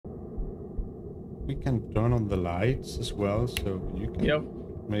we can turn on the lights as well, so you can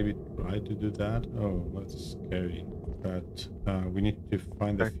maybe try to do that. Oh, that's scary. But we need to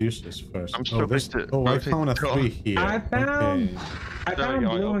find the fuses first. I'm Oh, there's. Oh, I found a 3 here. I found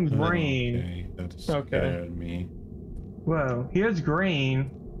blue and green. Okay, that scared me. Whoa, here's green.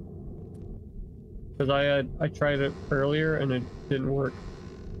 Because I tried it earlier and it didn't work.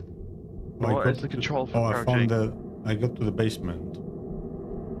 What is the control for I found the. I got to the basement.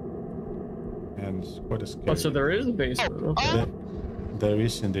 And it's quite scary. Oh, so there is a basement. Okay. There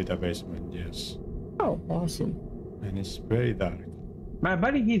is indeed a basement, yes. Oh, awesome. And it's very dark. My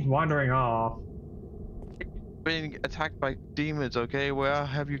buddy keeps wandering off. Being attacked by demons, okay? Where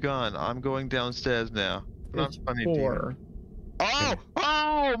have you gone? I'm going downstairs now. It's 4. Oh!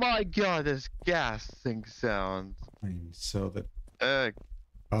 Oh my god, this gassing sound. So that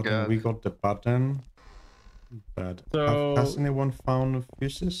God. we got the button, but has anyone found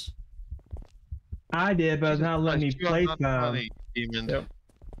fuses? I did, but it's not letting me place them. Demon.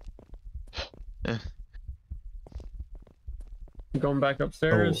 Yep. Going back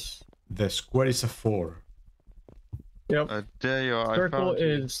upstairs. Oh, the square is a 4. Yep. There you are. Circle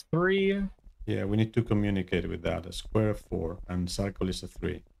is 3. Yeah, we need to communicate with that. A square 4 and circle is a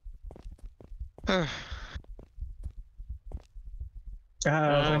 3. What's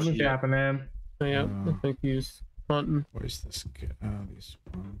happening? Yeah, I think he's hunting. Where is this? This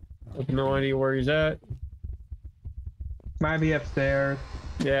one. I have no idea where he's at. Might be upstairs.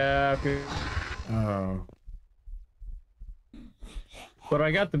 Yeah. Oh. But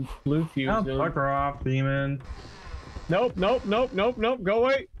I got the blue fuse. Oh, fuck her off, demon. Nope, nope, nope, nope, nope. Go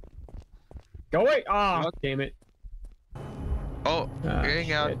away. Go away. Ah, damn it. Oh,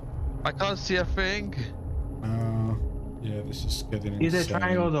 getting out. I can't see a thing. Yeah, this is getting Is insane. it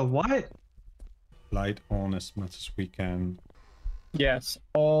triangle to what? Light on as much as we can. Yes,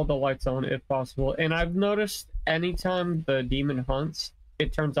 all the lights on if possible. And I've noticed anytime the demon hunts,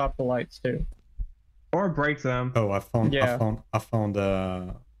 it turns off the lights too. Or breaks them. Oh, I found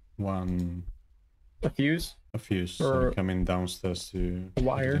one. A fuse? A fuse. Or coming downstairs to a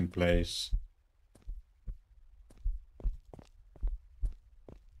wire put it in place.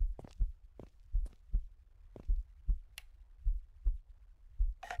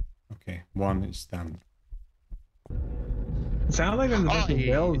 Okay, one is done. Sounds like there's a bunch of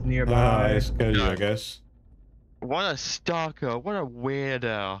bills nearby. I scared you, I guess. What a stalker! What a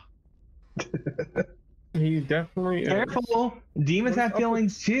weirdo! He definitely Careful! is. Demons have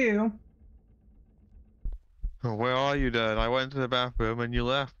feelings too. Where are you then? I went to the bathroom and you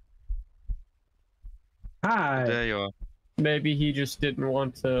left. Hi. There you are. Maybe he just didn't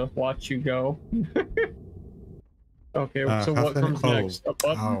want to watch you go. Okay, so what comes next? A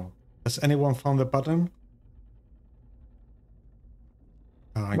button? Oh. Has anyone found the button?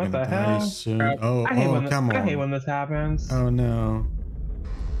 Oh, I'm What gonna the die hell? soon. Crap. Oh, come on. I hate when this happens. Oh no.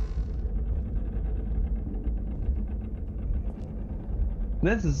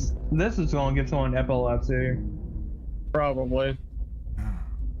 This is gonna give someone epilepsy. Probably.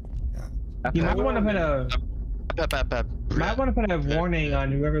 You might want to put a warning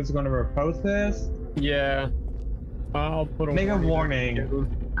on whoever's going to repost this. Yeah. I'll put a Make a warning.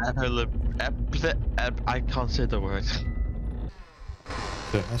 I can't say the word.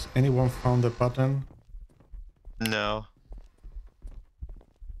 So has anyone found the button? No.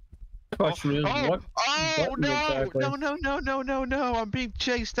 The question is, what button exactly? No! I'm being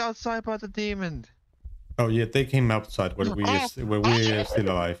chased outside by the demon. Oh yeah, they came outside where we are still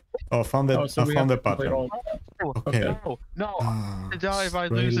alive. Oh, found the So I found the button. Okay. No. I die if I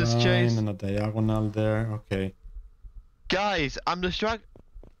lose this Straight chase. line and a diagonal there. Okay. Guys, I'm distracting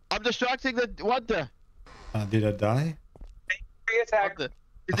the what the? Did I die? What the?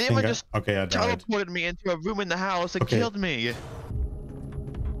 The demon just I died. teleported me into a room in the house and killed me.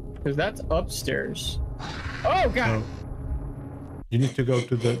 Because that's upstairs. Oh god! Oh. You need to go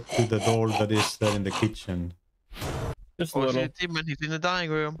to the door that is there in the kitchen. Just a little. Demon, he's in the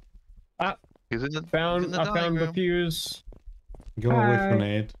dining room. He's in the I found the fuse. Go away from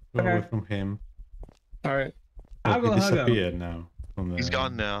it. Go away from him. All right. I'll go he hug him. disappeared now. From He's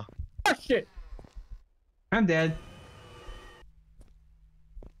gone now. Oh shit! I'm dead.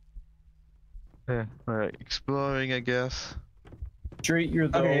 Yeah. Alright, exploring, I guess. Treat, you're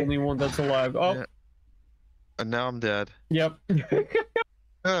the only one that's alive. Oh. Yeah. And now I'm dead. Yep.